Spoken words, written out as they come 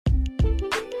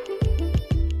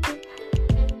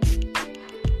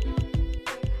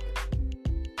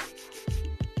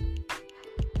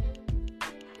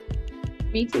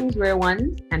Greetings, rare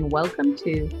ones, and welcome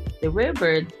to the Rare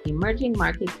Birds Emerging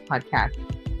Markets podcast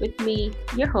with me,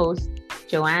 your host,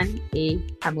 Joanne A.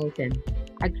 Hamilton.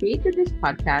 I created this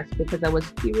podcast because I was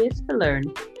curious to learn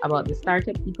about the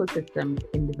startup ecosystems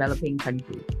in developing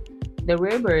countries. The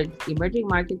Rare Birds Emerging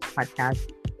Markets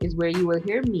podcast is where you will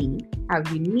hear me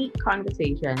have unique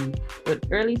conversations with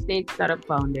early stage startup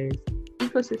founders,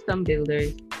 ecosystem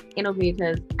builders,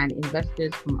 innovators, and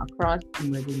investors from across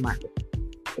emerging markets.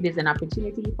 It is an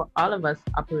opportunity for all of us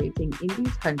operating in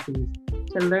these countries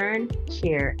to learn,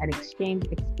 share, and exchange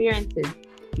experiences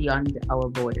beyond our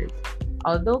borders.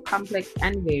 Although complex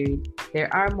and varied,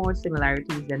 there are more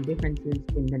similarities than differences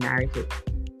in the narrative.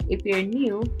 If you're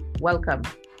new, welcome.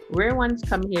 Rare Ones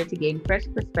come here to gain fresh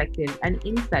perspective and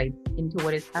insights into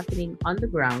what is happening on the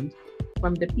ground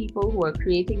from the people who are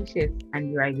creating shifts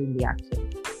and driving the action.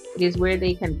 It is where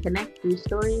they can connect through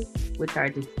stories which are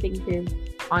distinctive,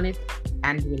 honest,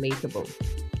 and relatable.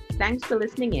 Thanks for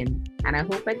listening in, and I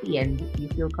hope at the end you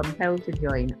feel compelled to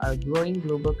join our growing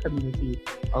global community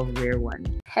of Rare Ones.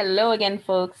 Hello again,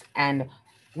 folks, and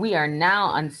we are now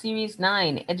on Series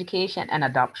 9 Education and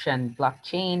Adoption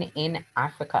Blockchain in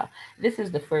Africa. This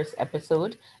is the first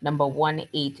episode, number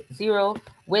 180,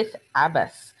 with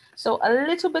Abbas. So, a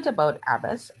little bit about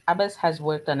Abbas. Abbas has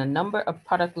worked on a number of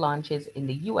product launches in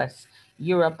the US,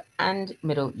 Europe, and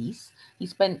Middle East. He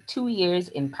spent 2 years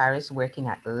in Paris working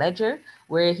at Ledger,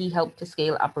 where he helped to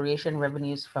scale operation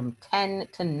revenues from 10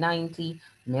 to 90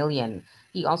 million.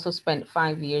 He also spent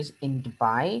 5 years in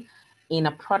Dubai in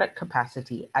a product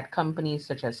capacity at companies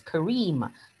such as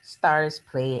Careem, Stars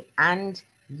Play, and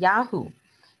Yahoo.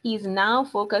 He's now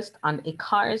focused on a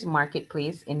cars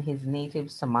marketplace in his native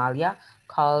Somalia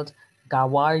called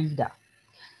Gawarida.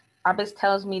 Abbas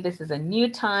tells me this is a new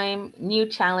time, new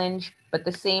challenge, but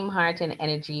the same heart and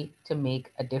energy to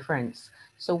make a difference.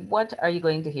 So, what are you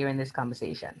going to hear in this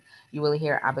conversation? You will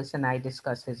hear Abbas and I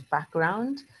discuss his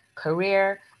background,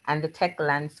 career, and the tech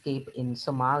landscape in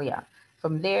Somalia.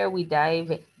 From there, we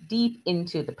dive deep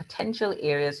into the potential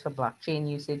areas for blockchain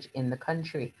usage in the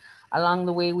country. Along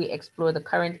the way, we explore the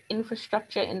current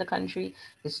infrastructure in the country,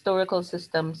 historical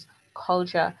systems,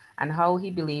 culture, and how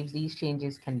he believes these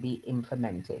changes can be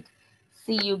implemented.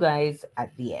 See you guys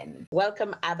at the end.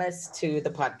 Welcome, Abbas, to the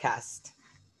podcast.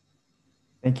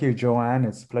 Thank you, Joanne.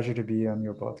 It's a pleasure to be on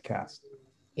your podcast.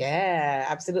 Yeah,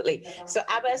 absolutely. So,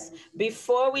 Abbas,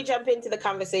 before we jump into the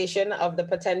conversation of the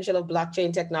potential of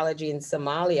blockchain technology in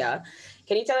Somalia,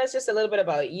 can you tell us just a little bit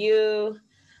about you,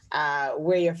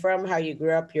 where you're from, how you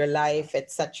grew up, your life,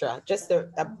 etc.? Just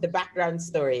the background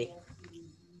story.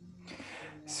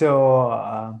 So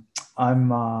I'm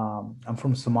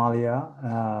from Somalia,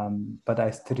 but I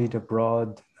studied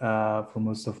abroad for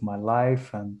most of my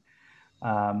life, and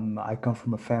I come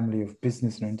from a family of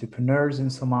business and entrepreneurs in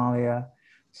Somalia.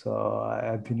 So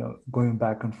I've been going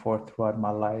back and forth throughout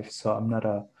my life. So I'm not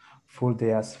a full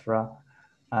diaspora.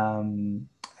 Um,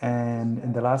 and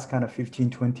in the last kind of 15,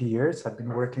 20 years, I've been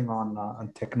working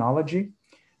on technology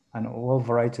and all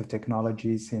variety of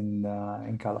technologies in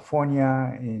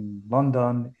California, in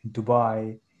London, in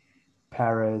Dubai,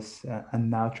 Paris, and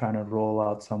now trying to roll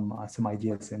out some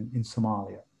ideas in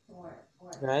Somalia.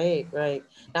 Right, right.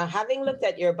 Now, having looked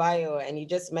at your bio and you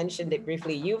just mentioned it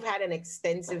briefly, you've had an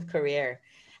extensive career.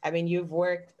 I mean, you've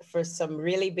worked for some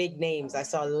really big names. I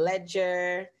saw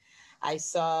Ledger, I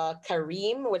saw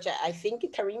Careem, which I think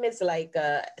Careem is like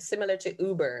similar to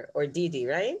Uber or Didi,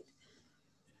 right?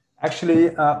 Actually,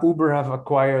 Uber have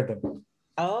acquired them.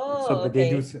 Oh, So, but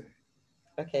they do. okay.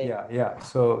 Okay. Yeah.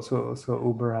 So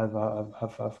Uber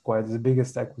have acquired the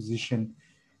biggest acquisition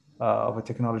of a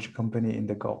technology company in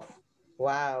the Gulf.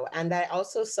 Wow. And I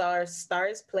also saw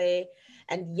Stars Play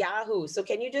and Yahoo. So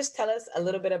can you just tell us a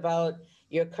little bit about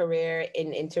your career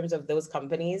in terms of those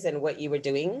companies and what you were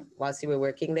doing whilst you were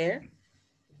working there?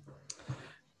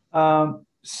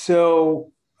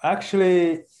 So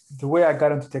actually, the way I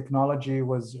got into technology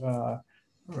was,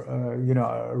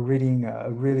 reading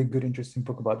a really good, interesting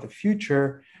book about the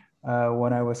future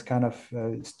when I was kind of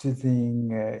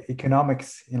studying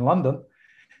economics in London.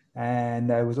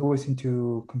 And I was always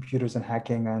into computers and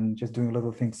hacking and just doing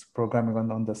little things, programming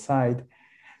on the side.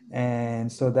 And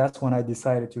so that's when I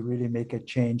decided to really make a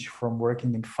change from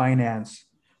working in finance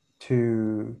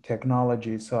to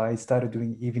technology. So I started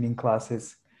doing evening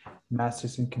classes,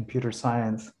 master's in computer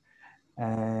science.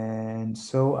 And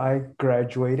so I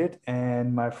graduated,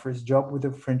 and my first job with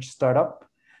a French startup.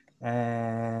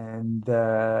 And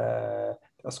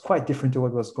it was quite different to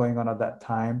what was going on at that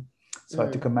time. So I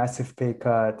took a massive pay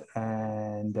cut,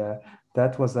 and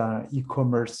that was an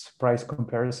e-commerce price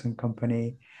comparison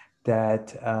company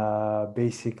that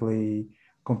basically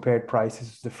compared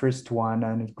prices, the first one,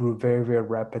 and it grew very, very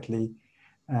rapidly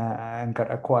and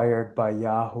got acquired by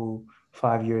Yahoo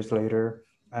 5 years later.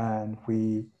 And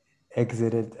we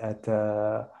exited at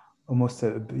almost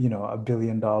 $1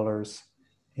 billion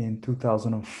in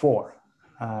 2004.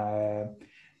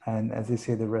 And as they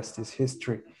say, the rest is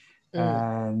history.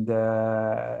 And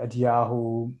at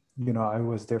Yahoo, I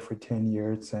was there for 10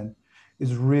 years, and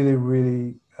it's really,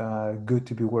 really good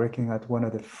to be working at one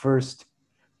of the first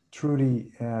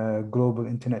truly global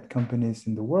internet companies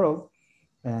in the world.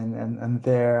 And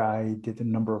there I did a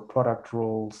number of product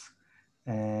roles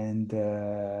and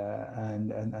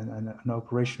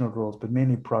operational roles, but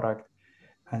mainly product.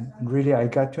 And really, I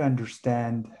got to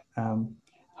understand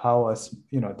how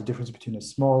the difference between a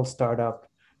small startup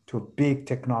to a big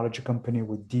technology company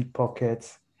with deep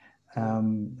pockets,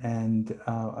 and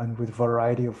with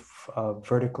variety of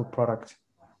vertical product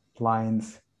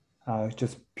lines,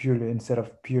 just purely instead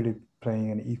of purely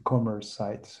playing an e-commerce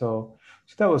site. So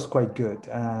that was quite good,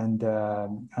 and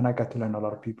I got to learn a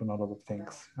lot of people and a lot of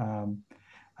things.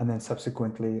 And then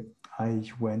subsequently, I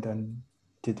went and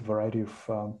did a variety of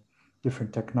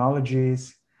different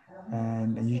technologies,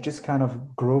 and you just kind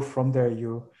of grow from there.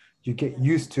 You get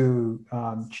used to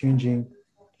changing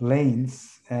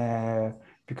lanes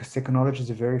because technology is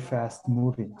very fast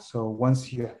moving. So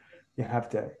once you have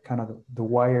the kind of the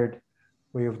wired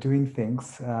way of doing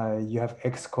things, you have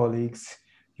ex-colleagues,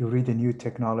 you read a new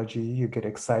technology, you get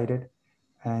excited,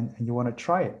 and you want to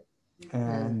try it.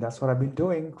 And that's what I've been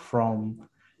doing, from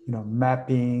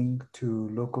mapping to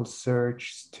local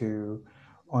search to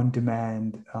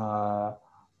on-demand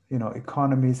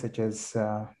economies such as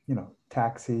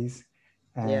taxis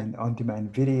and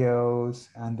on-demand videos,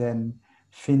 and then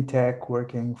fintech,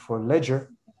 working for Ledger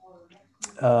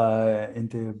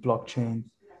into blockchain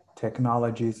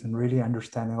technologies and really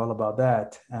understanding all about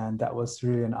that. And that was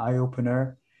really an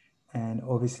eye-opener. And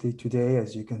obviously today,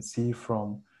 as you can see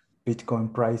from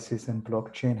Bitcoin prices and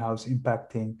blockchain, how it's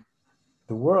impacting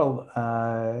the world,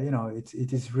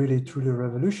 it is really truly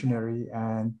revolutionary.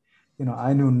 And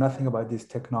I knew nothing about this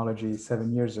technology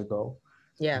 7 years ago.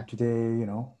 Yeah. And today,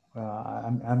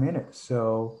 I'm in it.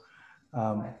 So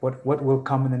what will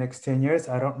come in the next 10 years,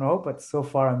 I don't know. But so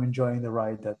far, I'm enjoying the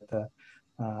ride that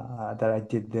I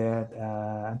did there,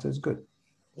 and so it's good.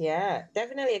 Yeah,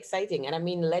 definitely exciting. And I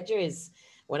mean, Ledger is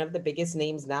one of the biggest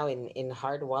names now in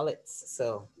hard wallets.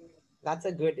 So that's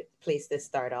a good place to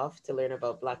start off to learn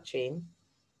about blockchain.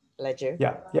 Ledger.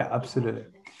 Yeah, absolutely.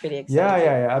 Pretty exciting.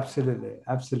 Yeah,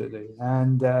 absolutely.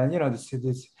 And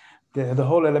the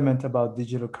whole element about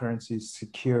digital currency is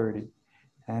security.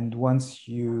 And once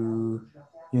you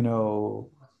know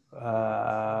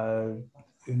uh,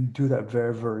 do that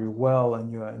very, very well,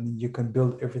 and you can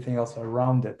build everything else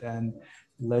around it. And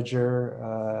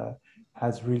Ledger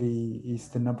is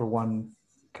the number one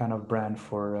kind of brand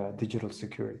for digital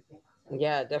security.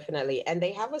 Yeah, definitely. And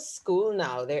they have a school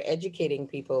now. They're educating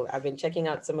people. I've been checking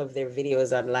out some of their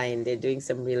videos online. They're doing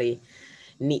some really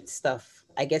neat stuff.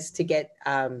 I guess to get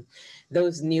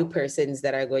those new persons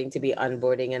that are going to be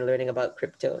onboarding and learning about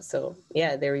crypto. So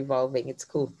yeah, they're evolving. It's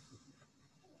cool.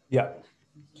 Yeah.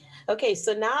 Okay,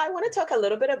 so now I want to talk a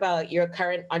little bit about your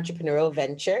current entrepreneurial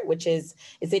venture, which is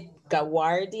it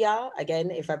Gawardia? Again,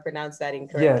 if I pronounce that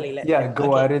incorrectly, let me know. Okay.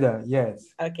 Gawarida.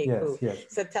 Yes. Okay, Yes. cool. Yes.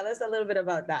 So tell us a little bit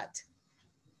about that.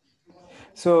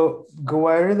 So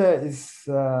Gawairida is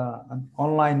an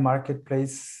online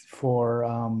marketplace for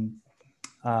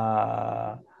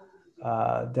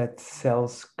that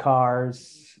sells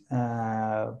cars,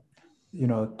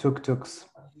 tuk-tuks,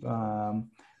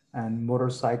 and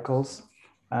motorcycles.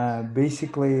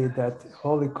 Basically, that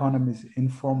whole economy is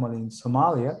informal in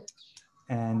Somalia,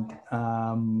 and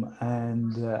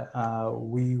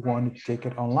we want to take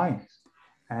it online,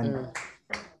 and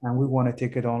we want to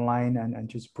take it online and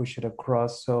just push it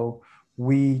across. So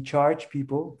we charge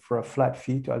people for a flat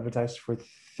fee to advertise for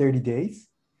 30 days.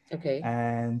 Okay.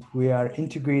 And we are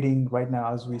integrating right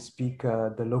now as we speak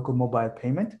the local mobile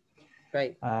payment.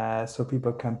 Right. So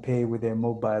people can pay with their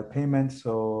mobile payment.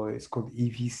 So it's called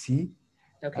EVC.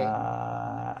 Okay.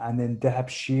 And then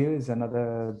Dahabshir is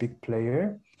another big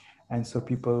player. And so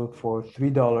people for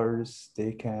 $3,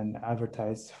 they can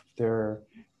advertise their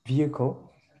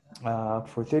vehicle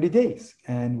for 30 days.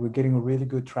 And we're getting really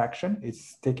good traction.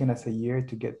 It's taken us a year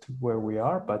to get to where we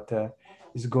are, but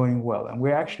it's going well. And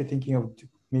we're actually thinking of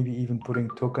maybe even putting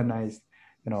tokenized,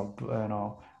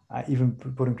 even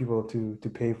putting people to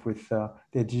pay with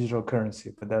their digital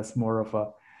currency. But that's more of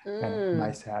a kind of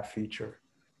nice to have feature.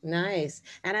 Nice.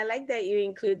 And I like that you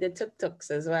include the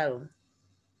tuk-tuks as well.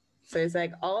 So it's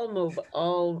like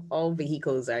all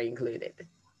vehicles are included.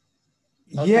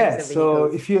 all Yeah, kinds of so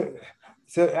vehicles. if you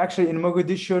so actually in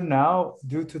Mogadishu now,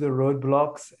 due to the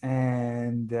roadblocks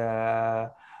and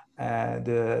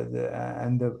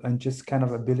and just kind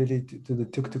of ability to the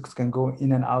tuk-tuks can go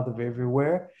in and out of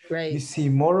everywhere. You Right. see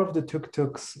more of the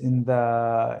tuk-tuks in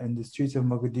the streets of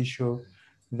Mogadishu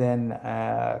than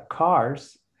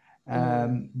cars.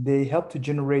 Mm, They help to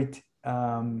generate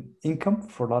income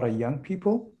for a lot of young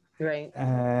people, right.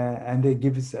 and they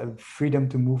give us freedom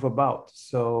to move about.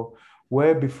 So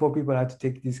where before people had to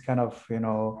take these kind of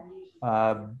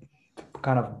uh,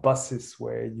 kind of buses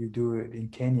where you do it in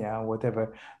Kenya or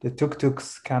whatever, the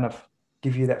tuk-tuks kind of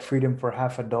give you that freedom for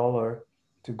 $50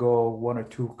 to go 1 or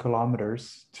 2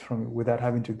 kilometers from without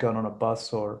having to get on a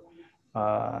bus or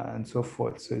and so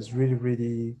forth. So it's really,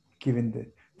 really giving the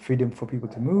freedom for people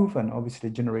to move and obviously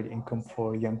generate income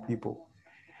for young people.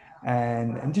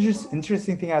 And just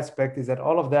interesting thing aspect is that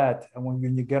all of that, and when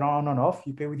you get on and off,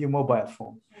 you pay with your mobile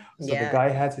phone. So the Yeah. guy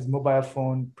has his mobile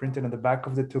phone printed on the back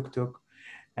of the tuk-tuk,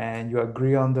 and you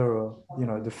agree on the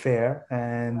the fare,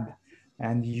 and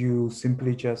you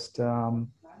simply just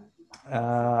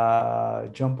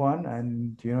jump on,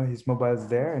 and his mobile is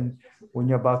there, and when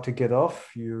you're about to get off,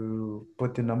 you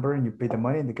put the number and you pay the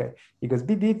money, and the guy he goes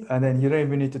beep beep, and then you don't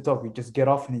even need to talk. You just get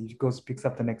off, and he goes picks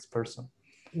up the next person.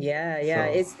 Yeah, yeah.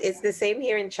 So It's the same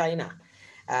here in China.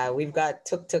 We've got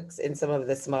tuk-tuks in some of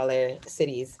the smaller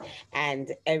cities,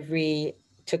 and every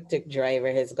tuk-tuk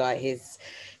driver has got his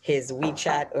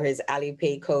WeChat or his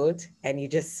Alipay code, and you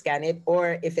just scan it.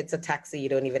 Or if it's a taxi, you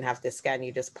don't even have to scan.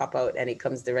 You just pop out, and it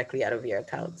comes directly out of your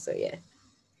account. So yeah,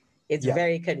 it's yeah,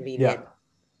 very yeah. convenient.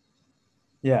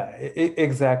 Yeah,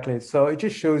 exactly. So it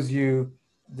just shows you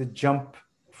the jump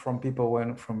from people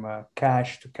went from a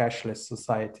cash to cashless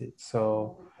society.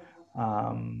 So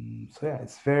yeah,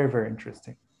 it's very, very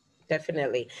interesting.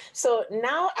 Definitely. So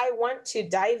now I want to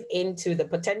dive into the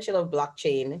potential of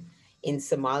blockchain in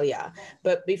Somalia.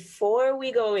 But before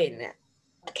we go in,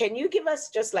 can you give us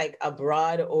just like a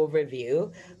broad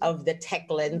overview of the tech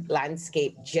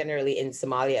landscape generally in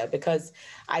Somalia? Because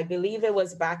I believe it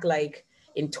was back like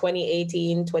in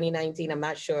 2018, 2019, I'm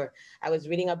not sure. I was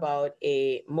reading about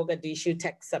a Mogadishu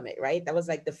Tech Summit, right? That was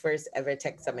like the first ever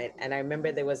tech summit. And I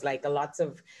remember there was like a lots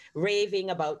of raving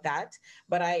about that.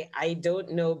 But I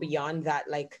don't know beyond that,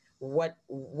 like what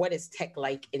is tech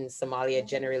like in Somalia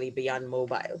generally beyond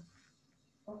mobile?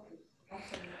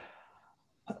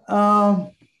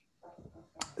 Um,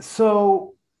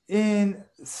 so in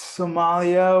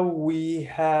Somalia, we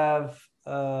have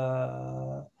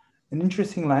an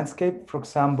interesting landscape. For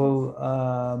example,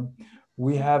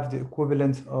 we have the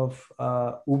equivalent of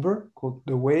Uber called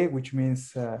The Way, which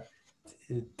means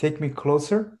take me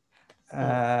closer.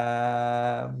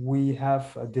 Mm, We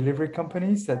have delivery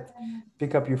companies that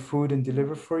pick up your food and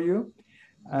deliver for you.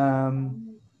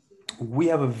 Um, we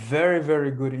have a very,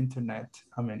 very good internet.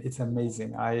 I mean, it's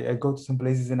amazing. I go to some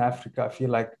places in Africa. I feel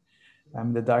like I'm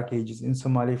in the dark ages. In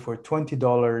Somalia, for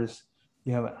 $20,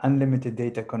 you have an unlimited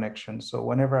data connection. So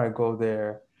whenever I go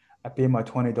there, I pay my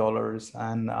 $20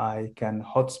 and I can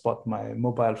hotspot my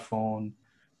mobile phone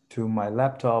to my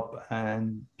laptop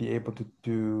and be able to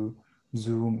do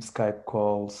Zoom, Skype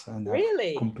calls and have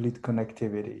really? complete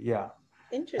connectivity. Yeah,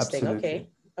 Interesting. absolutely. Okay.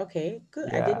 Okay.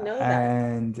 Good. I didn't Yeah, know that.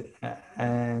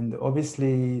 and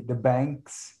obviously the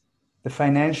banks, the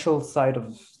financial side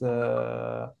of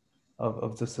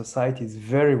the society is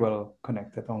very well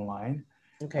connected online.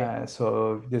 Okay.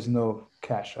 So there's no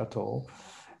cash at all.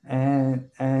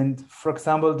 And for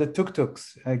example, the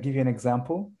tuk-tuks, I give you an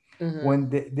example. Mm-hmm. When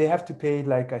they have to pay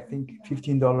like I think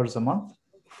 $15 a month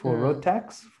for road Mm.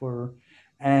 tax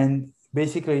and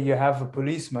basically you have a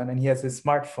policeman and he has a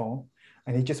smartphone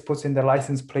and he just puts in the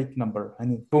license plate number and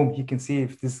boom, he can see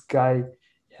if this guy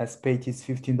has paid his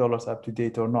 $15 up to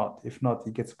date or not. If not,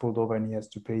 he gets pulled over and he has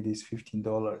to pay these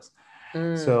 $15.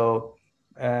 Mm. So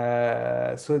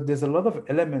there's a lot of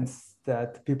elements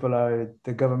that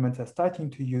the governments are starting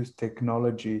to use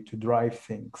technology to drive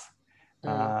things.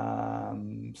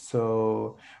 Mm.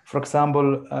 So for example,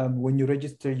 when you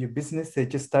register your business, they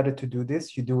just started to do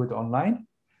this. You do it online.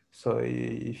 So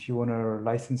if you want to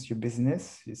license your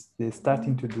business, they're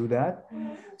starting to do that.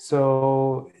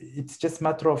 So it's just a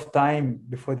matter of time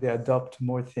before they adopt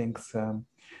more things,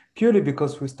 purely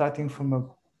because we're starting from a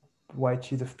white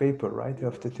sheet of paper, right?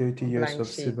 After 30 years Blank of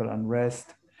sheet. civil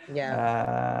unrest,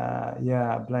 Yeah.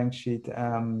 yeah, blank sheet.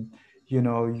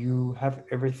 You have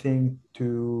everything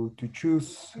to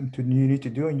choose you need to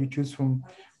do, and you choose from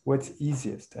what's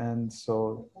easiest. And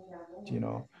so,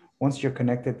 once you're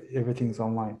connected, everything's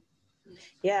online.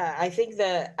 Yeah, I think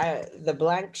the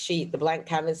blank sheet, the blank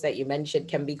canvas that you mentioned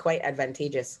can be quite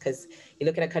advantageous because you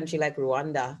look at a country like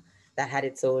Rwanda. that had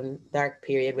its own dark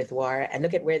period with war, and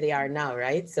look at where they are now,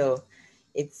 right? So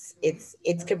it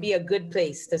could be a good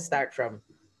place to start from.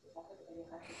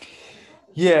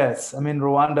 Yes, I mean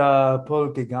Rwanda, Paul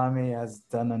Kagame has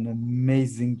done an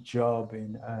amazing job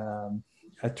in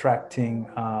attracting,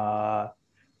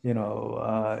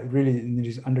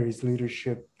 really under his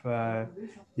leadership,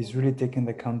 he's really taken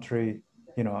the country,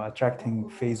 attracting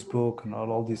Facebook and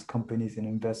all these companies and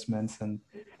investments,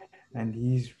 and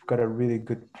he's got a really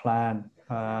good plan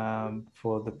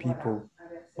for the people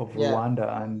of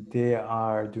Rwanda, and they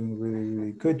are doing a really,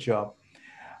 really good job.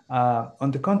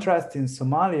 On the contrast, in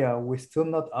Somalia, we're still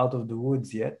not out of the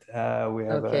woods yet. We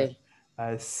have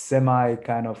a semi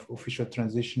kind of official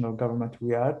transitional government.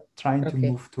 We are trying to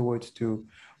move towards to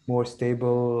more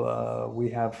stable.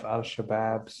 We have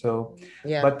Al-Shabaab. So,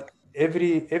 but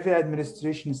every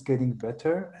administration is getting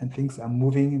better and things are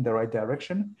moving in the right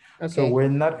direction. So we're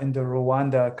not in the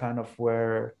Rwanda kind of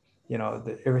where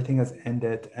everything has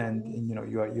ended and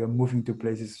you're moving to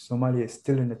places. Somalia is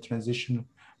still in a transition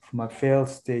from a failed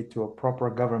state to a proper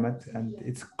government, and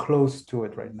it's close to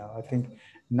it right now. I think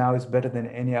now is better than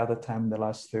any other time in the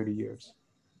last 30 years.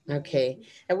 Okay.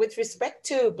 And with respect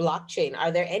to blockchain, are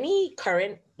there any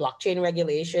current blockchain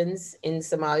regulations in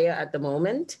Somalia at the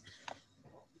moment?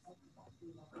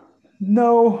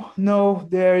 No,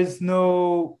 there is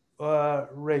no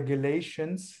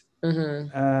regulations.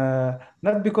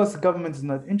 Not because the government is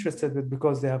not interested, but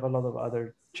because they have a lot of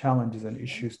other challenges and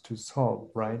issues to solve,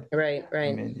 right? Right.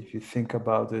 I mean, if you think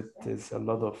about it, there's a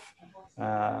lot of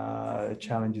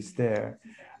challenges there.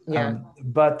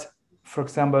 But for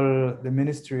example, the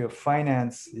Ministry of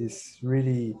Finance is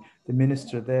really, the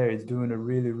minister there is doing a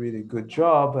really, really good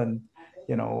job. And,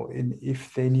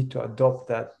 if they need to adopt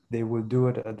that, they will do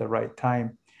it at the right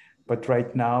time. But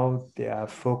right now, they are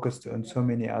focused on so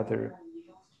many other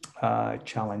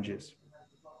challenges.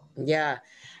 Yeah.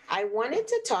 I wanted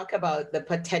to talk about the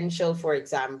potential, for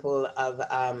example, of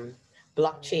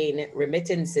blockchain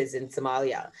remittances in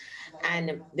Somalia.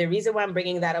 And the reason why I'm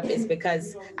bringing that up is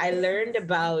because I learned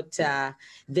about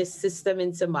this system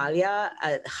in Somalia,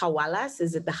 Hawalas.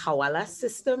 Is it the Hawalas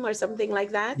system or something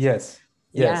like that? Yes.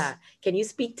 Yeah. Can you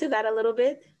speak to that a little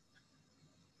bit?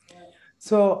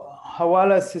 So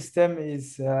Hawala system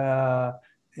is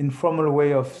informal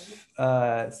way of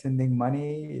sending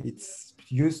money. It's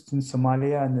used in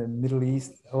Somalia and the Middle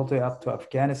East, all the way up to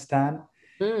Afghanistan.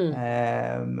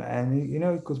 And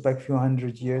it goes back a few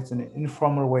hundred years, an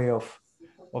informal way of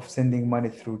sending money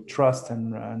through trust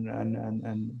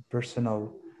and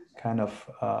personal kind of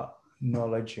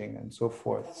knowledging and so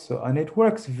forth. So, and it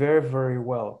works very, very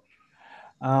well.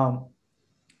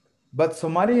 But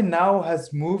Somalia now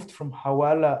has moved from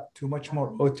Hawala to much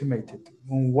more automated.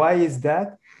 And why is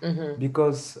that?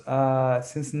 Because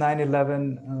since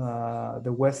 9/11,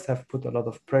 the West have put a lot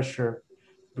of pressure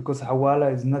because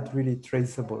Hawala is not really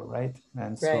traceable, right?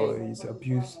 And so it's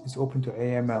open to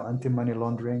AML, anti-money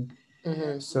laundering.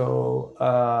 So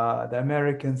the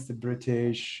Americans, the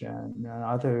British, and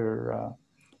other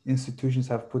institutions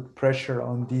have put pressure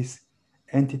on these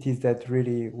entities that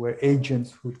really were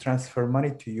agents who transfer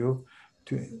money to you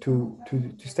to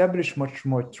establish much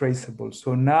more traceable.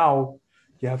 So now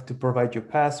you have to provide your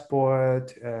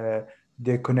passport,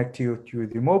 they connect you to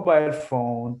the mobile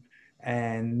phone,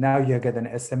 and now you get an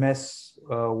SMS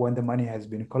when the money has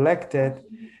been collected.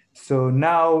 So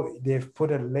now they've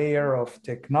put a layer of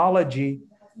technology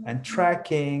and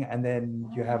tracking, and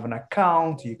then you have an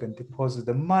account, you can deposit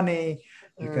the money,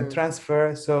 you can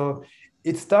transfer. So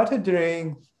it started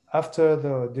during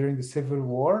the Civil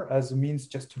War as a means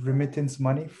just to remittance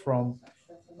money from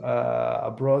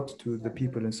abroad to the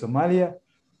people in Somalia,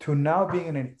 to now being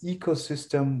in an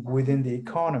ecosystem within the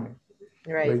economy,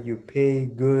 where you pay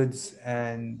goods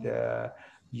and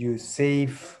you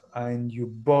save and you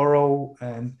borrow.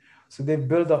 And so they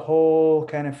build a whole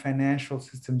kind of financial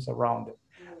systems around it.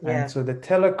 And so the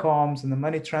telecoms and the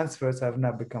money transfers have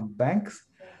now become banks.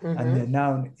 And they're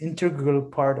now an integral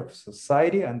part of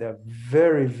society, and they're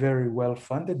very, very well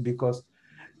funded because,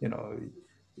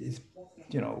 it's,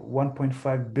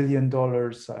 $1.5 billion.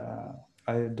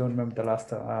 I don't remember the last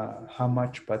how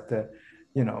much, but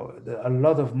a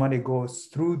lot of money goes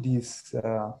through these,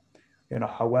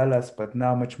 hawalas, but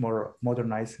now much more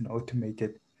modernized and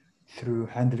automated through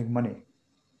handling money.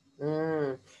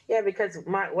 Yeah, because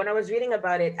when I was reading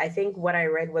about it, I think what I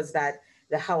read was that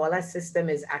the Hawala system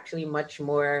is actually much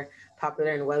more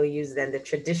popular and well used than the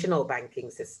traditional banking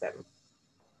system,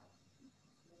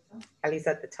 at least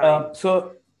at the time.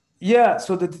 So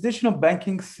the traditional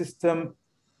banking system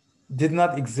did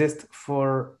not exist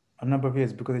for a number of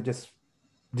years because it just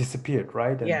disappeared,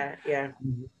 right? And Yeah.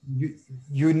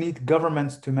 you need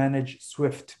governments to manage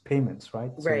SWIFT payments,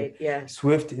 right? So Right. Yeah.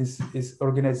 SWIFT is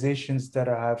organizations that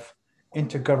have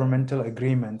intergovernmental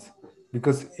agreements,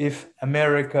 because if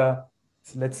America,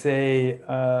 let's say,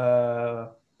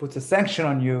 puts a sanction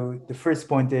on you, the first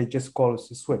point they just call is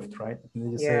the SWIFT, right? And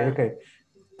they just say, Yeah. okay,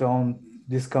 don't,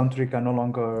 this country can no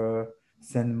longer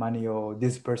send money, or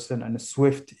this person, and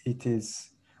SWIFT, it is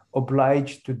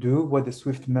obliged to do what the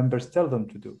SWIFT members tell them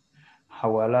to do.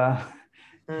 Hawala,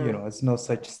 it's no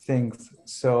such things.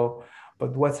 So,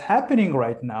 but what's happening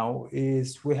right now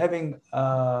is we're having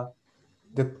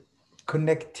the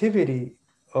connectivity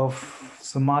of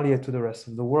Somalia to the rest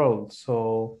of the world.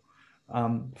 So,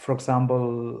 for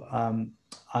example,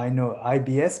 I know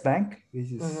IBS Bank,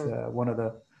 which is one of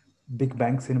the big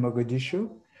banks in Mogadishu,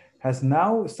 has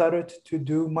now started to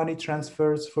do money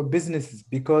transfers for businesses,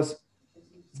 because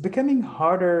it's becoming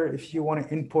harder if you want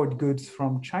to import goods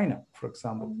from China, for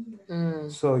example.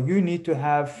 So you need to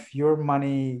have your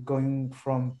money going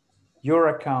from your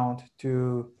account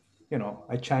to,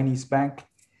 a Chinese bank,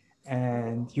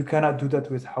 and you cannot do that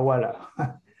with Hawala.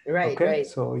 Okay,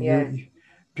 so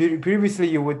previously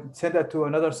you would send that to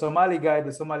another Somali guy.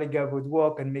 The Somali guy would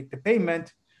walk and make the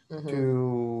payment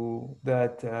to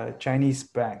that Chinese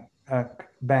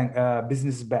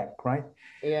business bank, right?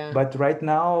 Yeah. But right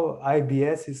now,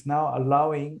 IBS is now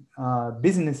allowing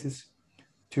businesses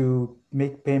to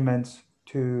make payments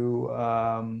to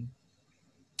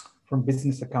from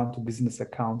business account to business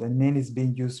account, and mainly is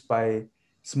being used by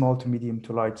small to medium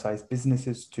to large size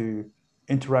businesses to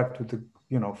interact with the,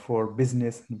 for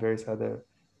business and various other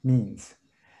means.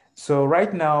 So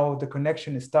right now, the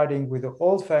connection is starting with the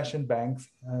old-fashioned banks,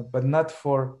 but not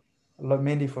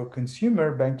mainly for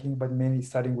consumer banking, but mainly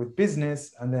starting with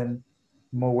business and then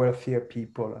more wealthier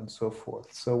people and so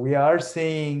forth. So we are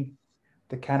seeing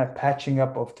the kind of patching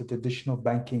up of the traditional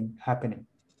banking happening.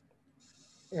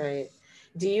 Right.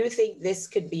 Do you think this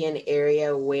could be an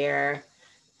area where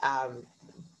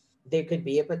there could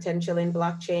be a potential in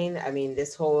blockchain? I mean, the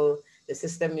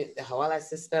system, the Hawala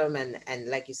system, and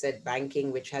like you said,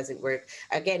 banking, which hasn't worked.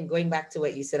 Again, going back to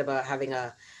what you said about having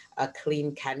a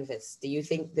clean canvas, do you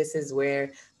think this is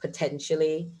where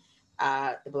potentially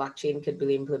the blockchain could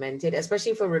be implemented,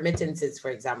 especially for remittances,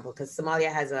 for example, because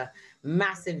Somalia has a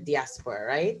massive diaspora,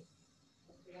 right?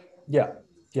 Yeah.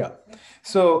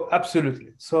 So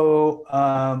absolutely. So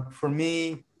for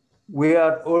me, we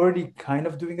are already kind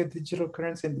of doing a digital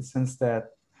currency in the sense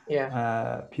that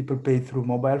people pay through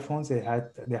mobile phones. They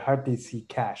hardly see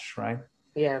cash, right?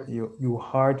 Yeah. You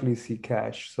hardly see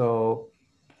cash. So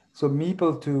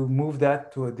people to move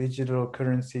that to a digital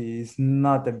currency is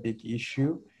not a big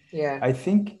issue. Yeah. I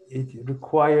think it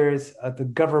requires at the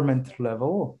government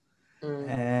level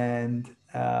and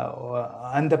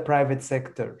the private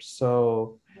sector.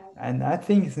 So, and I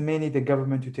think it's mainly the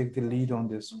government to take the lead on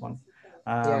this one,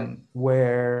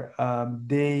 where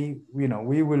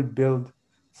we will build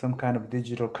some kind of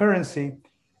digital currency,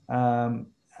 and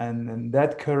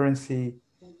that currency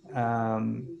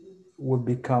will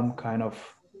become kind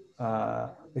of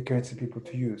the currency people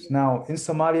to use. Now, in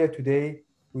Somalia today,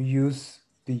 we use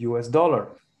the US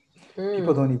dollar.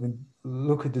 People don't even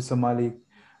look at the Somali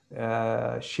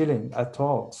shilling at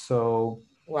all. So,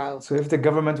 so if the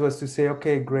government was to say,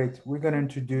 okay, great, we're going to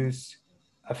introduce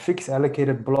a fixed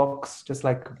allocated blocks, just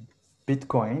like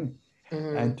Bitcoin,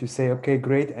 and to say, okay,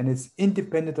 great, and it's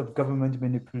independent of government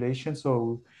manipulation.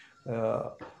 So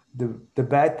the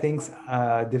bad things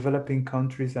developing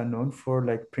countries are known for,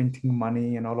 like printing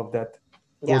money and all of that,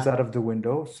 goes out of the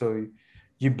window. So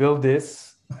you build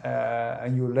this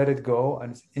and you let it go,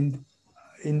 and it's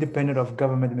independent of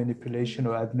government manipulation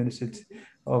or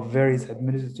various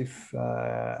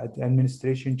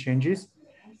administration changes,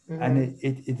 and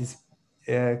it is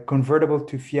convertible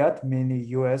to fiat, mainly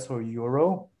US or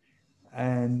euro,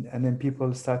 and then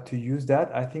people start to use that.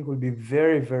 I think will be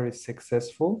very, very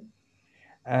successful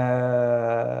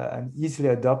and easily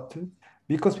adopted,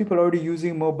 because people are already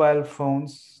using mobile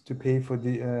phones to pay for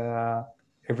the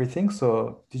everything.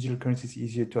 So digital currency is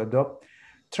easier to adopt.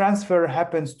 Transfer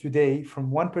happens today from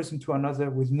one person to another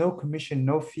with no commission,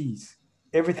 no fees.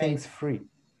 Everything's free.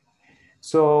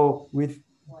 So with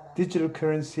digital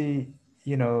currency,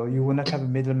 you will not have a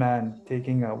middleman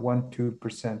taking a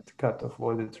 1-2% cut of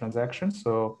all the transactions.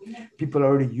 So people are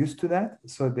already used to that,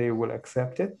 so they will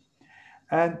accept it.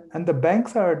 And the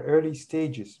banks are at early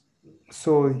stages,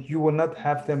 so you will not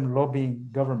have them lobbying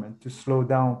government to slow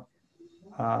down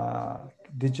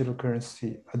digital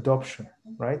currency adoption,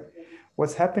 right?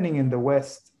 What's happening in the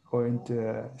West or in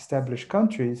the established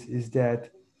countries is that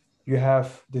you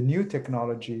have the new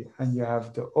technology and you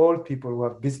have the old people who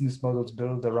have business models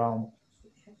built around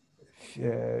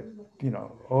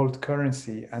old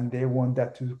currency, and they want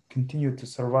that to continue to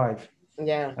survive.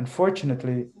 Yeah.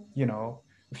 Unfortunately,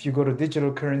 if you go to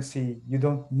digital currency, you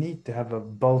don't need to have a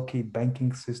bulky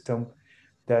banking system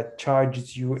that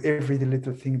charges you every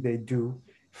little thing they do.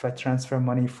 If I transfer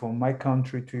money from my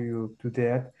country to you to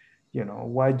that,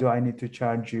 why do I need to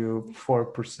charge you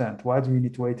 4%? Why do you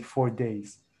need to wait 4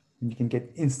 days? And you can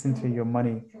get instantly your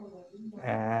money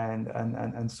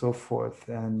and so forth.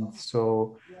 And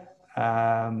so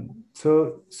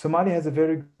Somalia has a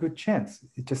very good chance.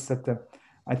 It's just that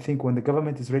I think when the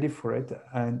government is ready for it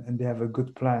and they have a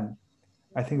good plan,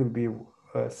 I think it'll be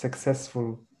a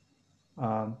successful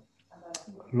um,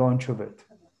 launch of it.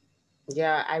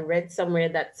 Yeah, I read somewhere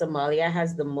that Somalia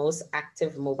has the most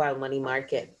active mobile money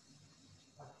market.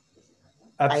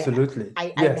 Absolutely.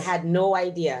 I Yes. had no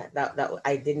idea that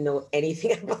I didn't know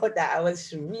anything about that. I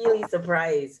was really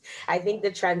surprised. I think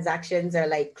the transactions are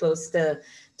like close to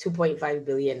 2.5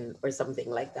 billion or something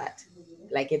like that.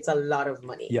 Like it's a lot of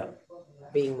money Yeah.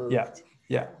 being moved.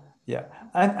 Yeah.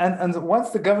 And once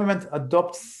the government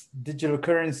adopts digital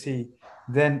currency,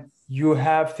 then you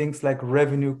have things like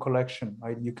revenue collection,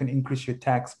 right? You can increase your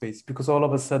tax base because all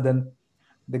of a sudden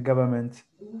the government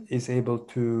is able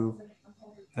to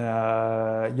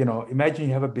imagine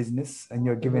you have a business and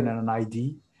you're given an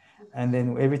ID, and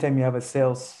then every time you have a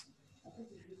sales,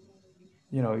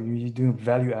 you do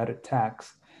value added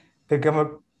tax, the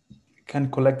government can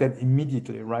collect that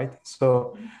immediately, right?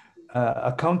 So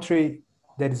a country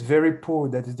that is very poor,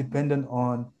 that is dependent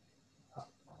on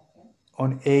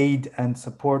aid and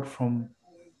support from,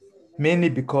 mainly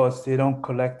because they don't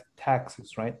collect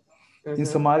taxes, right? In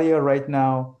Somalia right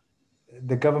now,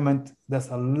 the government does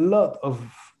a lot of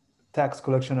tax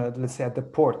collection, let's say at the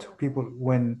port, people,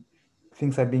 when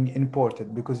things are being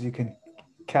imported, because you can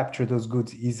capture those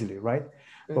goods easily, right?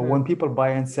 But when people buy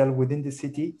and sell within the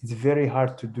city, it's very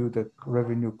hard to do the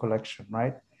revenue collection,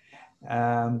 right?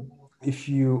 If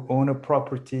you own a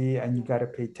property and you got to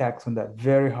pay tax on that,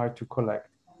 very hard to collect.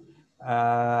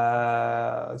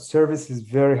 Service is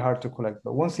very hard to collect.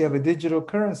 But once you have a digital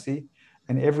currency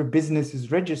and every business is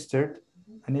registered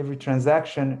and every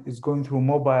transaction is going through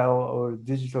mobile or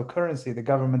digital currency, the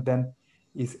government then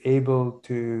is able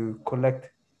to collect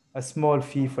a small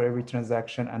fee for every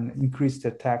transaction and increase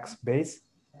the tax base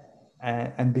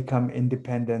and become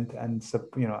independent and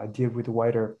deal with a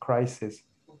wider crisis,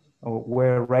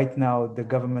 where right now the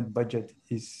government budget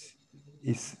is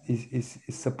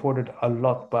supported a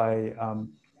lot by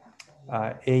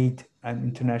aid and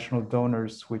international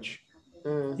donors, which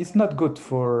is not good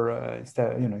for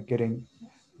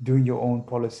doing your own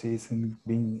policies and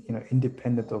being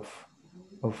independent of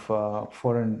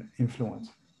foreign influence.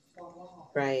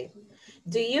 Right.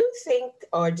 Do you think,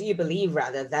 or do you believe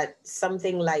rather, that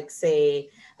something like, say,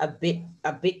 a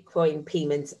Bitcoin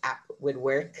payments app would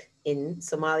work in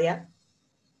Somalia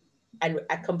and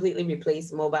completely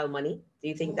replace mobile money? Do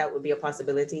you think that would be a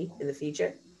possibility in the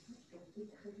future?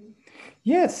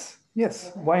 Yes.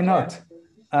 Why not?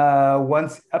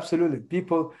 Absolutely.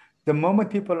 The moment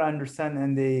people understand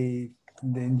and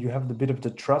then you have the bit of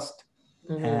the trust,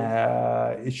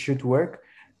 it should work.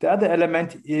 The other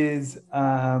element is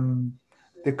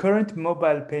the current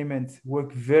mobile payments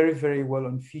work very, very well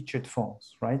on featured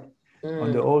phones, right?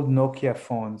 On the old Nokia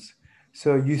phones.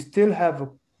 So you still have a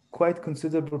quite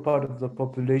considerable part of the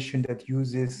population that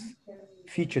uses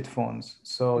featured phones.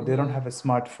 So they don't have a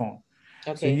smartphone.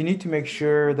 Okay. So you need to make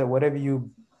sure that whatever you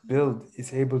build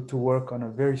is able to work on a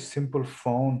very simple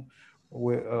phone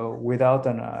without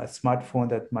a smartphone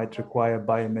that might require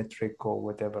biometric or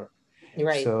whatever.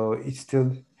 Right. So it's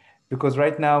still, because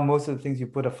right now most of the things you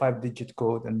put a 5-digit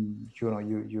code and you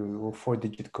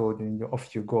 4-digit code and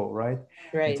off you go, right?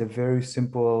 Right. It's a very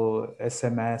simple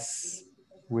SMS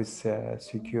with a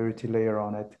security layer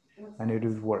on it, and it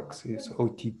works. It's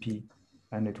OTP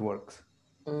and it works.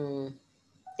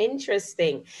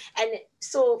 Interesting. And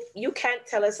so you can't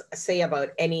tell us, say, about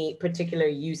any particular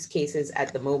use cases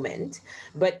at the moment,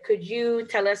 but could you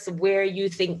tell us where you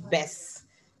think best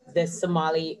the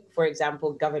Somali, for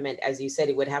example, government, as you said,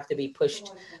 it would have to be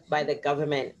pushed by the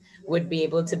government, would be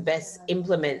able to best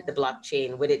implement the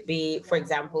blockchain? Would it be, for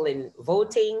example, in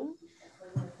voting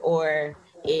or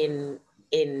in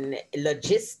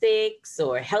logistics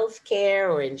or healthcare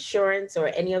or insurance or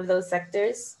any of those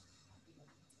sectors?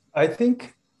 I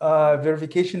think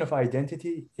verification of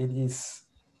identity, it is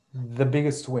the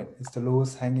biggest win. It's the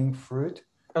lowest hanging fruit.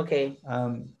 Okay.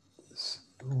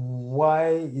 Why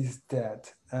is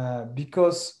that?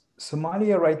 Because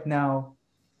Somalia right now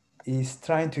is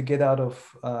trying to get out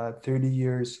of 30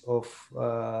 years of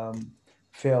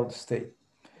failed state.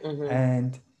 Mm-hmm.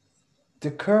 And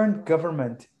the current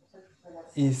government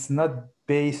is not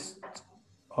based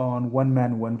on one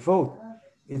man, one vote.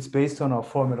 It's based on a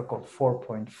formula called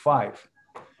 4.5.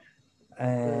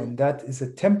 And that is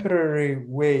a temporary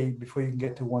way before you can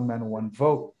get to one man, one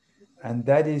vote. And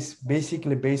that is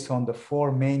basically based on the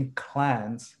four main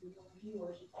clans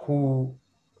who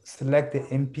select the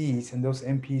MPs, and those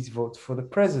MPs vote for the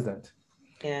president,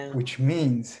 which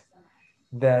means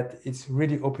that it's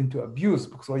really open to abuse,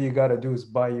 because all you got to do is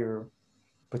buy your,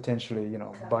 potentially,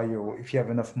 buy your, if you have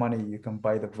enough money, you can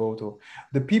buy the vote. Or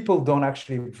the people don't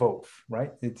actually vote,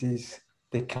 right? It is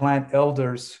the clan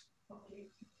elders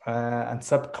and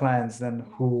sub clans then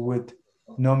who would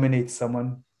nominate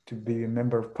someone to be a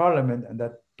member of parliament, and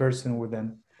that person would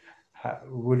then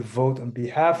will vote on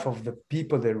behalf of the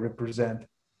people that represent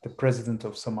the president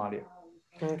of Somalia.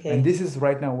 Okay. And this is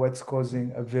right now what's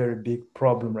causing a very big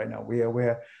problem right now. We are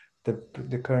where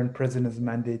the current president's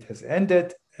mandate has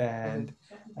ended, and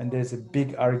there's a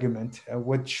big argument.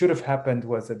 What should have happened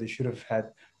was that they should have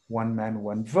had one man,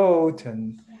 one vote,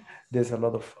 and there's a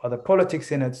lot of other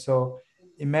politics in it. So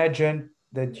imagine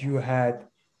that you had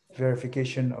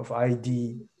verification of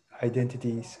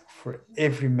identities for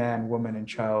every man, woman, and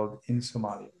child in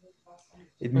Somalia.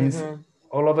 It means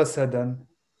all of a sudden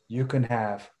you can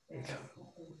have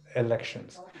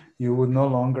elections. You would no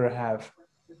longer have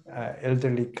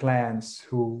elderly clans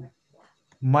who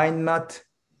might not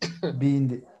be in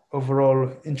the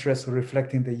overall interest of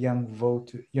reflecting the young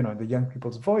vote, the young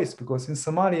people's voice, because in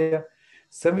Somalia,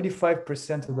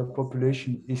 75% of the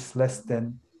population is less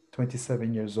than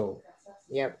 27 years old.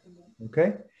 Yep.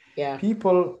 Okay? Yeah.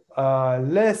 People are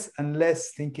less and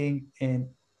less thinking in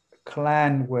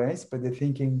clan ways, but they're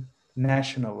thinking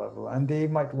national level, and they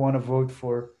might want to vote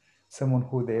for someone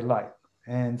who they like.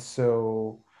 And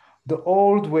so the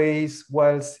old ways,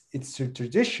 whilst it's a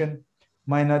tradition,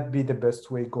 might not be the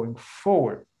best way going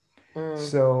forward.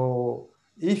 So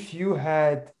if you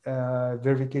had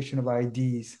verification of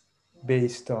IDs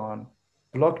based on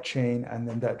blockchain, and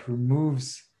then that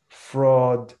removes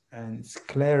fraud and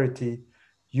clarity,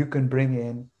 you can bring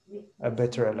in a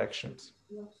better elections.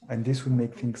 And this would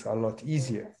make things a lot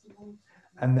easier.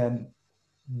 And then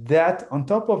that, on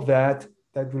top of that,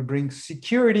 that will bring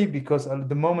security, because at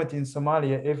the moment in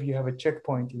Somalia, if you have a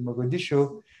checkpoint in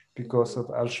Mogadishu because of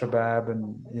Al-Shabaab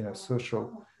and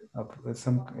social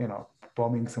some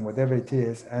bombings and whatever it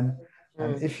is, and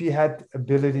if you had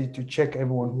ability to check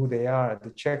everyone who they are at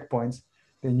the checkpoints,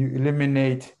 then you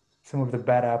eliminate some of the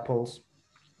bad apples.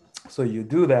 So you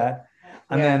do that,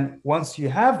 and then once you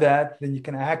have that, then you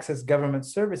can access government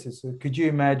services. So could you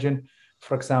imagine,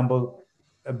 for example,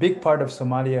 a big part of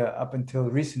Somalia up until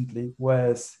recently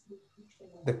was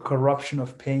the corruption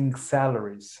of paying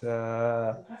salaries,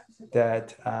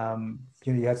 that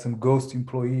you had some ghost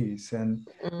employees. And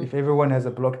if everyone has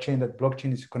a blockchain, that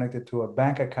blockchain is connected to a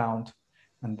bank account,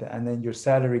 and then your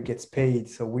salary gets paid.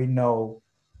 So we know,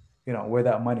 where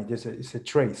that money, it's a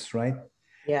trace, right?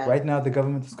 Yeah. Right now, the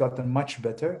government has gotten much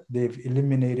better. They've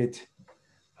eliminated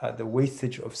the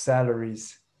wastage of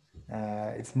salaries.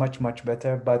 It's much, much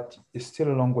better, but it's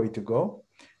still a long way to go.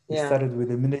 They started with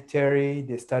the military,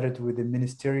 they started with the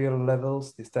ministerial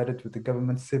levels, they started with the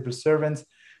government civil servants,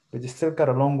 but they still got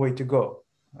a long way to go.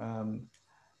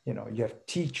 You have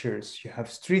teachers, you have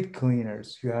street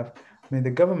cleaners,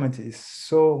 the government is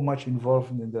so much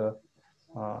involved in the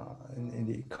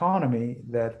economy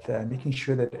that making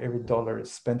sure that every dollar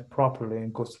is spent properly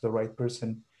and goes to the right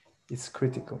person is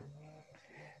critical.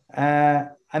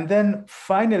 And then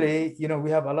finally, we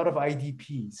have a lot of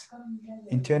IDPs,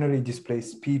 internally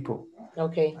displaced people.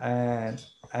 Okay. And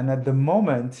at the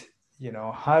moment,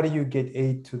 how do you get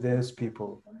aid to those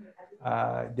people?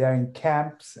 They're in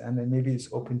camps, and then maybe it's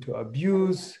open to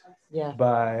abuse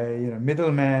by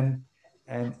middlemen.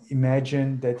 And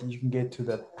imagine that you can get to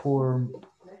that poor,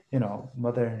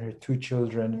 mother and her two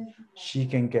children. She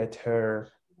can get her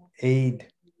aid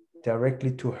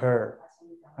directly to her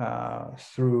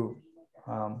through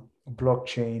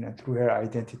blockchain and through her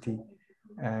identity,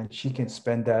 and she can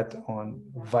spend that on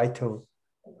vital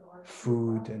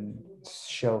food and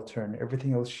shelter and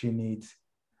everything else she needs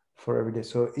for every day.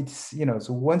 So it's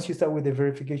so once you start with the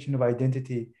verification of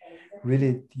identity,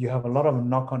 really you have a lot of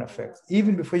knock-on effects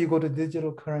even before you go to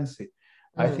digital currency.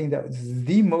 I think that's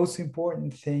the most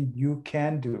important thing you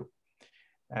can do.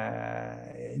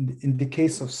 In the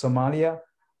case of Somalia,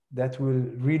 that will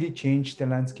really change the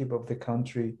landscape of the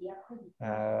country,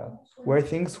 where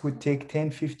things would take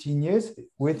 10, 15 years.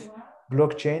 With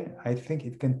blockchain, I think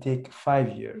it can take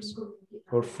 5 years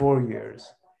or 4 years.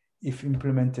 if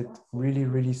implemented really,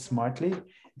 really smartly,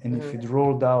 and if Mm-hmm. it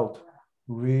rolled out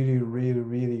really, really,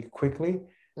 really quickly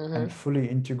Mm-hmm. and fully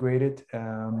integrated,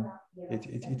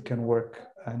 it can work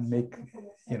and make,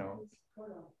 you know,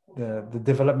 the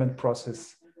development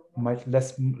process might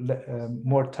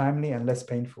more timely and less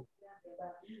painful.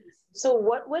 So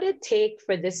what would it take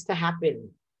for this to happen?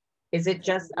 Is it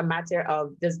just a matter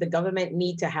of, does the government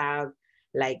need to have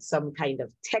like some kind of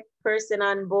tech person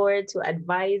on board to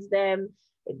advise them?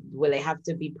 Will it have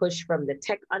to be pushed from the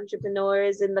tech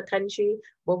entrepreneurs in the country?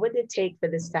 What would it take for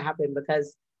this to happen?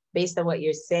 Because based on what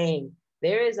you're saying,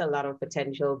 there is a lot of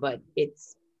potential, but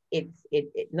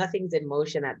nothing's in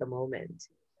motion at the moment.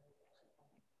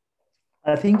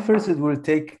 I think first it will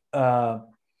take a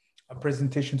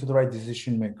presentation to the right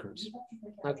decision makers.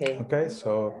 Okay. Okay,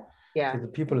 so Yeah. to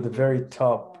the people at the very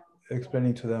top,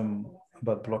 explaining to them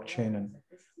about blockchain and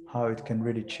how it can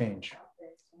really change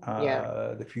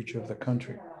Yeah. the future of the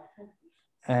country.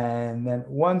 And then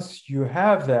once you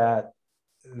have that,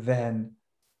 then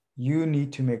you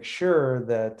need to make sure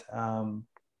that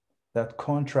that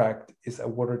contract is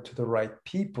awarded to the right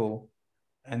people,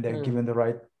 and they're given the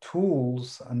right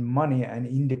tools and money and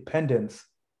independence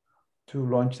to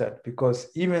launch that. Because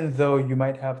even though you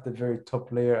might have the very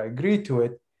top layer agree to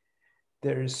it,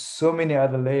 there's so many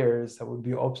other layers that would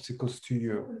be obstacles to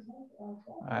you.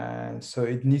 And so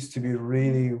it needs to be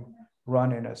really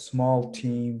run in a small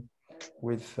team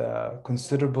with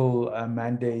considerable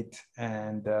mandate,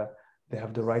 and they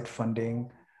have the right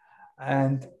funding.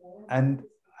 And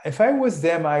if I was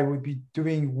them, I would be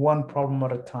doing one problem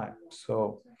at a time.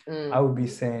 So I would be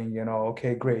saying, you know,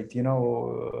 okay, great, you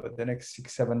know, the next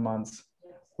 6 7 months,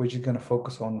 we're just going to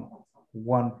focus on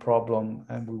one problem,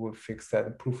 and we will fix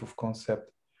that. Proof of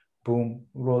concept, boom,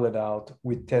 roll it out.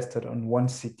 We test it on one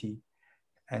city,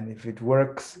 and if it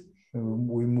works,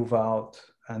 we move out,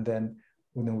 and then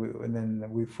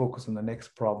we focus on the next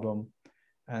problem,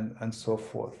 and so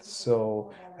forth.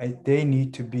 So they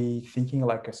need to be thinking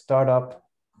like a startup,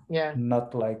 Yeah.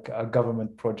 not like a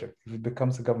government project. If it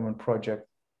becomes a government project,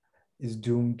 it's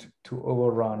doomed to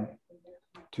overrun,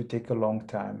 to take a long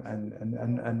time,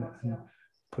 and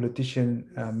politician,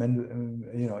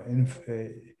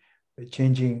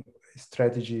 changing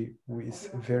strategy is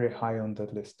very high on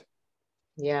that list.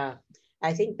 Yeah.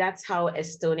 I think that's how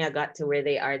Estonia got to where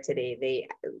they are today.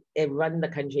 They run the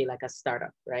country like a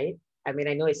startup, right? I mean,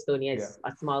 I know Estonia is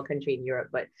a small country in Europe,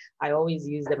 but I always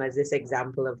use them as this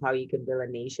example of how you can build a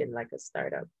nation like a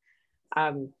startup.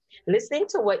 Listening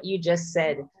to what you just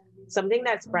said, something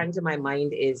that sprang to my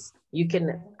mind is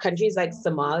countries like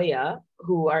Somalia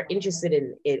who are interested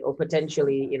in it or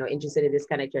potentially, interested in this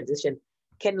kind of transition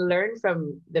can learn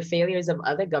from the failures of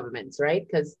other governments, right?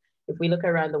 Because if we look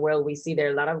around the world, we see there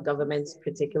are a lot of governments,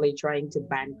 particularly trying to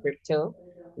ban crypto.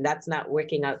 That's not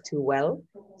working out too well.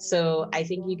 So I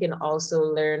think you can also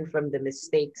learn from the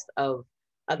mistakes of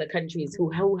other countries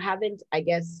who haven't, I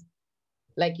guess,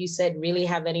 like you said, really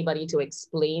have anybody to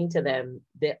explain to them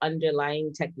the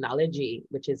underlying technology,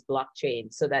 which is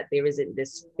blockchain, so that there isn't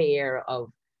this fear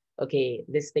of, okay,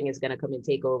 this thing is going to come and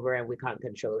take over and we can't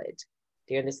control it.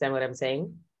 Do you understand what I'm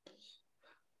saying?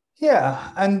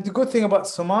 Yeah, and the good thing about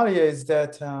Somalia is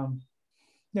that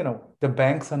the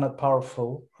banks are not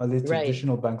powerful. The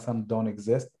traditional banks don't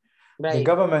exist. Right. The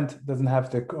government doesn't have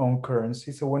their own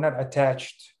currency, so we're not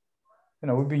attached.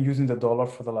 We've been using the dollar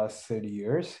for the last 30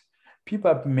 years.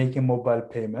 People have been making mobile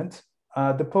payments.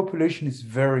 The population is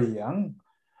very young,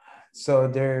 so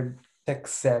they're tech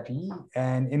savvy,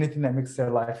 and anything that makes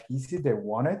their life easy, they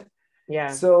want it.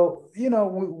 Yeah. So,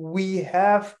 we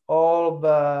have all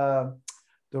the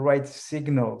right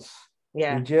signals.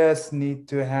 Yeah. We just need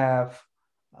to have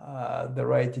the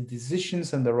right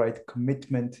decisions and the right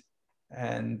commitment,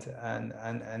 and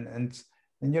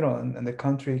the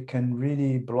country can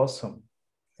really blossom.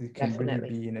 It can Definitely.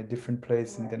 really be in a different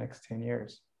place in the next 10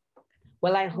 years.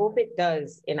 Well, I hope it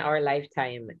does in our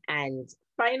lifetime. And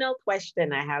final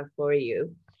question I have for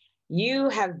you. You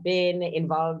have been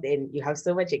involved you have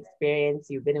so much experience.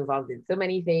 You've been involved in so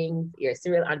many things. You're a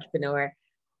serial entrepreneur.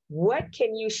 What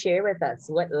can you share with us?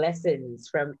 What lessons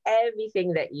from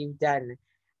everything that you've done?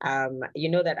 You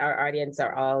know that our audience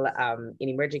are all in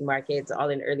emerging markets, all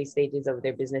in early stages of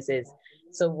their businesses.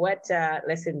 So what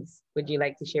lessons would you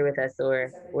like to share with us, or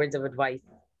words of advice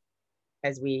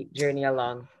as we journey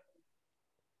along?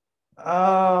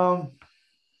 I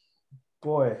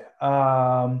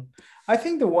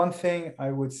think the one thing I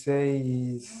would say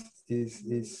is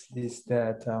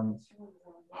that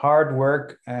hard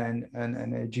work and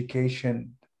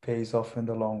education pays off in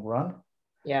the long run.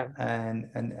 Yeah. And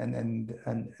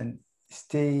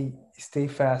stay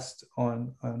fast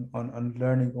on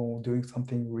learning or doing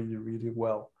something really, really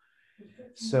well.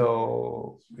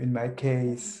 So in my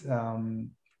case,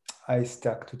 I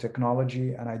stuck to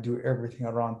technology and I do everything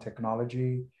around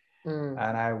technology. And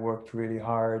I worked really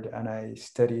hard and I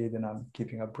studied and I'm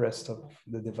keeping abreast of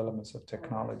the developments of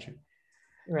technology.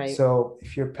 Right. So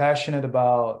if you're passionate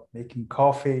about making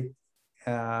coffee,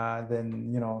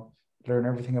 then, learn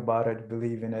everything about it,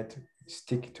 believe in it,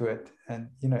 stick to it. And,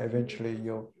 eventually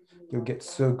you'll get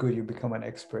so good, you become an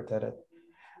expert at it.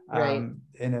 Right.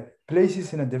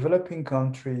 Places in a developing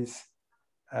countries,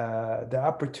 the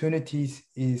opportunities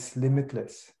is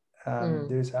limitless.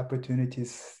 There's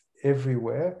opportunities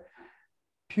everywhere,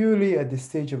 purely at the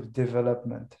stage of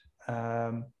development.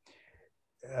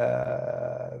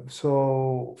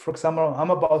 So, for example, I'm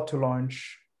about to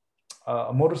launch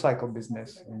a motorcycle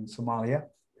business in Somalia.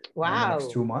 In the next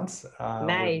Wow. 2 months.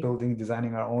 Nice. We're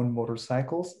designing our own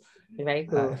motorcycles. Very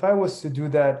cool. If I was to do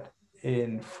that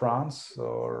in France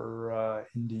or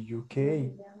in the UK,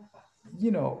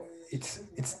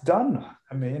 it's done.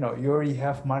 I mean, you already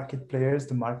have market players.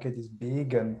 The market is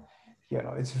big, and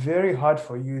it's very hard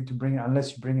for you to bring,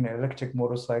 unless you bring in electric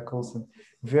motorcycles and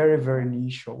very, very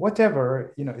niche or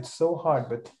whatever. It's so hard.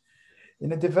 But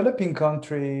in a developing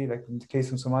country, like in the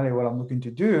case of Somalia, what I'm looking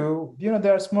to do,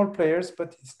 there are small players, but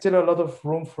still a lot of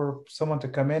room for someone to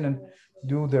come in and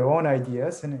do their own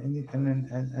ideas, and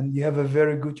you have a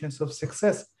very good chance of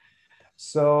success.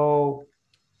 So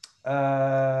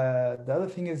the other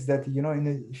thing is that,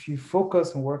 if you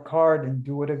focus and work hard and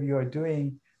do whatever you are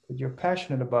doing that you're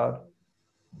passionate about,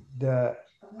 the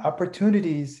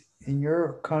opportunities in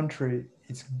your country,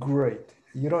 it's great.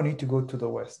 You don't need to go to the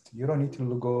West. You don't need to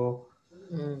go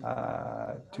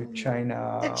to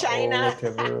China, To China.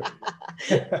 or whatever.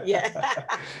 Yeah.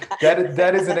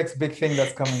 that is the next big thing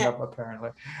that's coming up,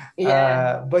 apparently.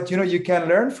 Yeah. But you can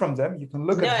learn from them. You can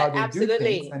look at how they do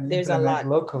things and There's implement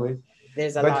locally.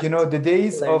 There's a But lot. the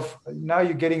days of now,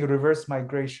 you're getting reverse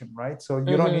migration, right? So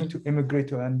you don't need to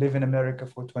immigrate and live in America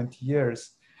for 20 years.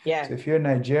 Yeah. So if you're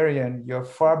Nigerian, you're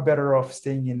far better off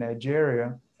staying in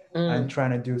Nigeria and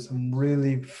trying to do some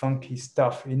really funky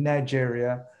stuff in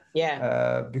Nigeria.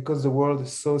 Yeah. Because the world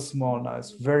is so small now,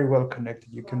 it's very well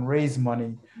connected. You can raise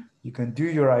money, you can do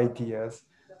your ideas.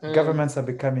 Governments are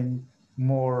becoming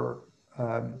more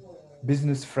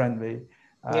business friendly.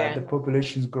 The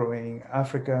population is growing.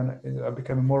 Africa are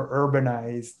becoming more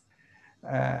urbanized.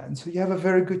 And so you have a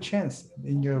very good chance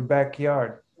in your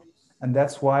backyard. And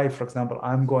that's why, for example,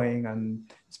 I'm going and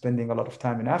spending a lot of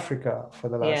time in Africa for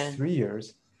the last 3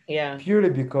 years. Yeah.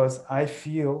 Purely because I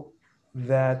feel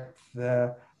that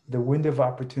the window of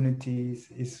opportunities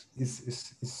is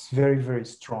very, very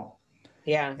strong.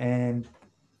 Yeah. And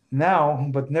now,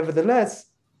 but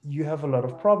nevertheless, you have a lot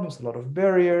of problems, a lot of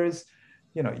barriers.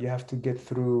 You have to get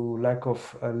through lack of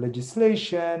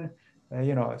legislation,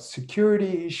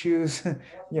 security issues,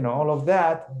 all of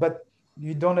that. But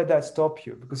you don't let that stop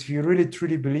you, because if you really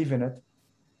truly believe in it,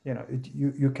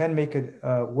 you can make it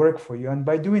work for you. And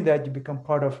by doing that, you become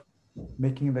part of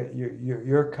making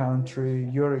your country,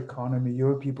 your economy,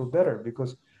 your people better,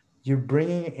 because you're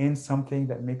bringing in something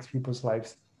that makes people's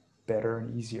lives better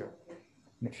and easier.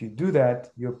 And if you do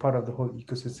that, you're part of the whole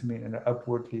ecosystem and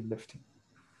upwardly lifting.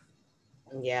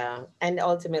 Yeah. And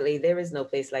ultimately, there is no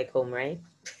place like home, right?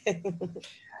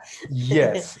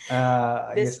 Yes.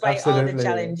 Despite yes, all the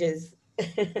challenges.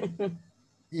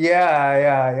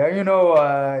 Yeah.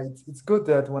 It's good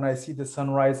that when I see the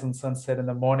sunrise and sunset in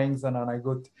the mornings, and then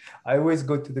I always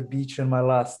go to the beach on my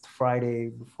last Friday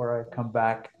before I come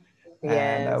back.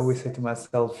 And I always say to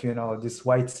myself, this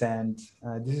white sand,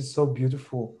 this is so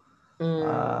beautiful.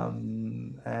 I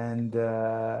mean,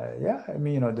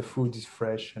 the food is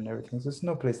fresh and everything. So there's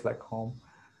no place like home.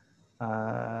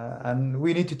 And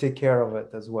we need to take care of it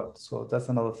as well. So that's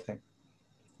another thing.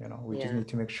 We just need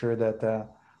to make sure that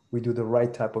we do the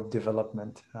right type of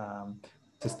development,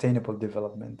 sustainable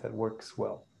development that works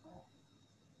well.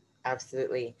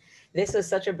 Absolutely. This was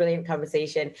such a brilliant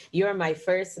conversation. You are my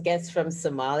first guest from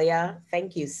Somalia.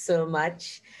 Thank you so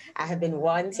much. I have been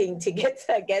wanting to get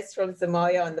a guest from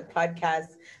Somalia on the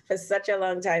podcast for such a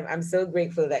long time. I'm so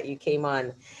grateful that you came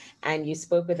on and you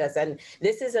spoke with us. And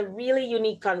this is a really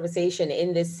unique conversation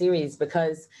in this series,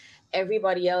 because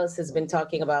everybody else has been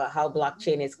talking about how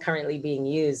blockchain is currently being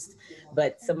used.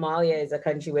 But Somalia is a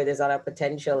country where there's a lot of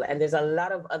potential, and there's a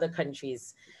lot of other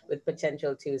countries with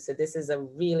potential too. So this is a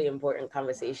really important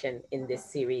conversation in this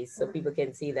series, so people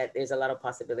can see that there's a lot of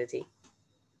possibility.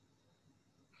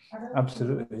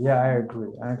 Absolutely. Yeah, I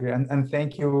agree. And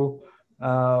thank you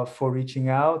for reaching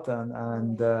out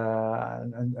and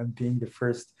being the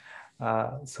first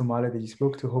Somali that you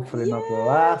spoke to. Hopefully not the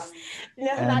last.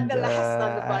 No, not the last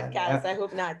on the podcast. I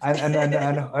hope not. And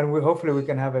hopefully we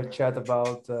can have a chat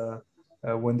about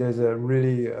when there's a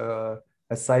really a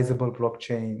sizable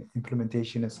blockchain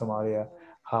implementation in Somalia,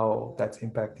 how that's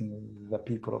impacting the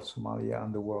people of Somalia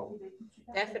and the world.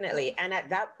 Definitely. And at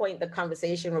that point, the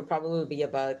conversation will probably be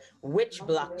about which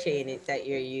blockchain is that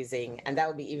you're using. And that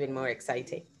would be even more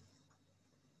exciting.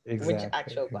 Exactly. Which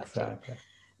actual blockchain. Exactly.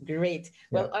 Great.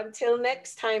 Well, until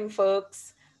next time,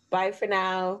 folks. Bye for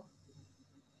now.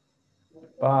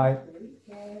 Bye.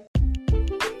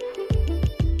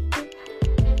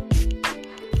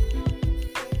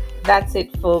 That's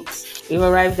it, folks. We've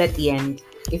arrived at the end.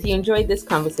 If you enjoyed this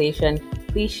conversation,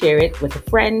 please share it with a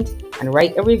friend and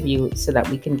write a review so that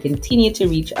we can continue to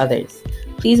reach others.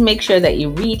 Please make sure that you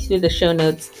read through the show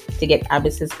notes to get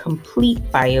Abbas's complete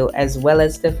bio as well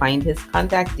as to find his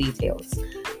contact details.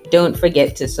 Don't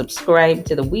forget to subscribe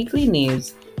to the weekly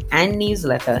news and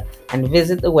newsletter and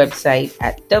visit the website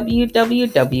at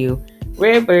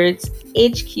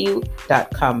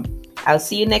www.rarebirdshq.com. I'll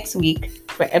see you next week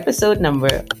for episode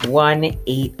number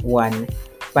 181.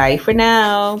 Bye for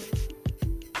now.